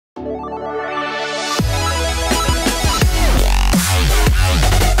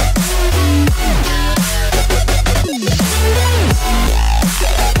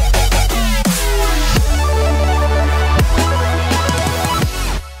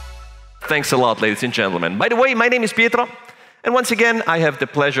Thanks a lot, ladies and gentlemen. By the way, my name is Pietro, and once again, I have the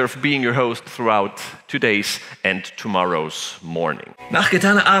pleasure of being your host throughout today's and tomorrow's morning. Nach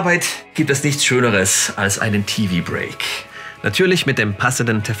getaner Arbeit gibt es nichts Schöneres als einen TV-Break. Natürlich mit dem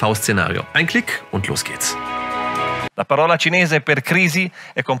passenden TV-Szenario. Ein Klick und los geht's. La parola cinese per crisi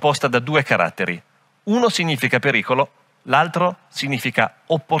è composta da due caratteri. Uno significa pericolo, l'altro significa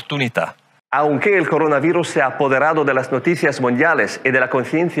opportunità. Aunque el coronavirus se ha apoderado de las noticias mundiales y de la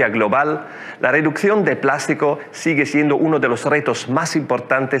conciencia global, la reducción de plástico sigue siendo uno de los retos más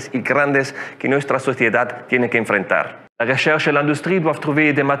importantes y grandes que nuestra sociedad tiene que enfrentar. La recherche et l'industrie doivent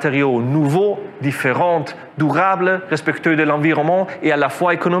trouver des matériaux nouveaux, différents, durables, respectueux de l'environnement et à la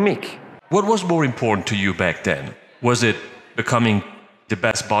fois économiques. What was more important to you back then? Was it becoming the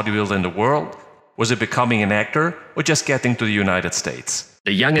best bodybuilder in the world? Was it becoming an actor? Or just getting to the United States?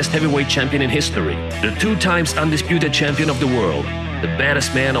 The youngest heavyweight champion in history, the 2 times undisputed champion of the world, the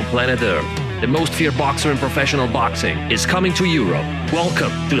baddest man on planet Earth, the most feared boxer in professional boxing, is coming to Europe.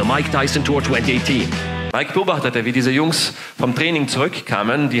 Welcome to the Mike Tyson Tour 2018. Mike beobachtete, wie diese Jungs vom Training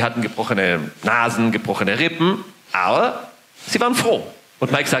zurückkamen. Die hatten gebrochene Nasen, gebrochene Rippen, aber sie waren froh.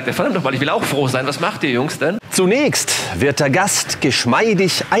 Und Mike sagte, verdammt nochmal, ich will auch froh sein. Was macht ihr Jungs denn? Zunächst wird der Gast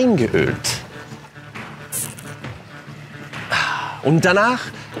geschmeidig eingeölt. Und danach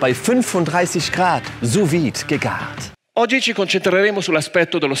bei 35 Grad sous vide gegart. Oggi ci concentreremo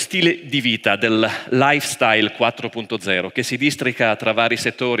sull'aspetto dello stile di vita, del lifestyle 4.0, che si districa tra vari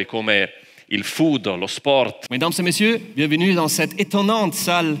settori come il food, lo sport. Mesdames et messieurs, bienvenue dans cette étonnante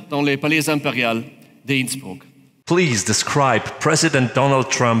salle dans le Palais Impérial de Innsbruck. Please describe President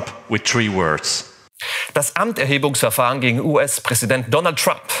Donald Trump with 3 words. Das Amterhebungsverfahren gegen US-Präsident Donald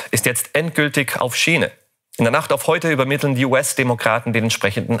Trump ist jetzt endgültig auf Schiene. In der Nacht auf heute übermitteln die US-Demokraten den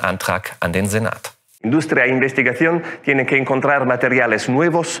entsprechenden Antrag an den Senat. Industria e investigación tienen que encontrar materiales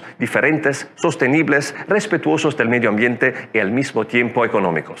nuevos, diferentes, sostenibles, respetuosos del medio ambiente y al mismo tiempo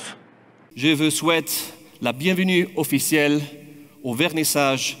económicos. Je vous souhaite la bienvenue officielle au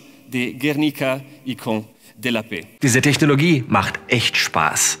vernissage de Guernica Icon de la Paix. Diese Technologie macht echt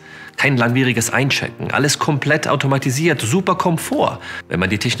Spaß. Kein langwieriges Einchecken, alles komplett automatisiert, super Komfort. Wenn man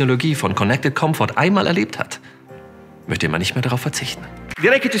die Technologie von Connected Comfort einmal erlebt hat, möchte man nicht mehr darauf verzichten.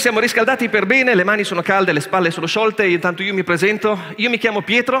 Direi che ci siamo riscaldati per bene, le mani sono calde, le spalle sono sciolte, intanto io mi presento. Io mi chiamo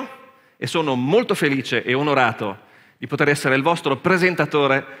Pietro e sono molto felice e onorato di poter essere il vostro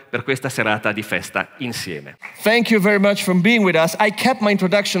presentatore per questa serata di festa insieme. Thank you very much for being with us. I kept my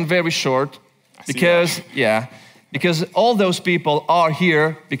introduction very short because all those people are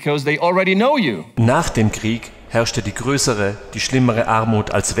here because they already know you. Nach dem Krieg herrschte die größere, die schlimmere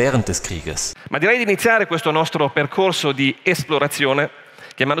Armut als während des Krieges. Ma direi di iniziare questo nostro percorso di esplorazione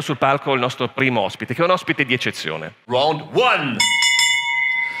chiamando sul palco il nostro primo ospite, che è un ospite di eccezione. Round 1.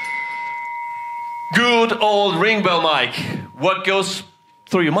 Good old ring bell, Mike. What goes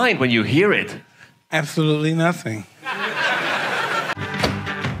through your mind when you hear it? Absolutely nothing.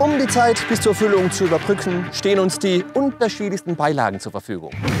 Um die Zeit bis zur Füllung zu überbrücken, stehen uns die unterschiedlichsten Beilagen zur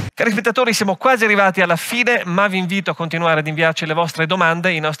Verfügung. Cari spettatori, siamo quasi arrivati alla fine, ma vi invito a continuare ad inviarci le vostre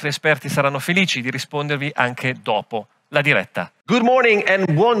domande. I nostri esperti saranno felici di rispondervi anche dopo la diretta. Good morning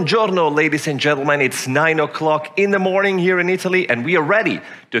and buongiorno, ladies and gentlemen. It's 9 o'clock in the morning here in Italy, and we are ready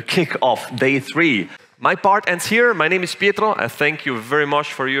to kick off day 3. My part ends here. My name is Pietro. I thank you very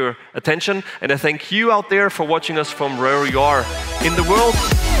much for your attention, and I thank you out there for watching us from wherever you are in the world.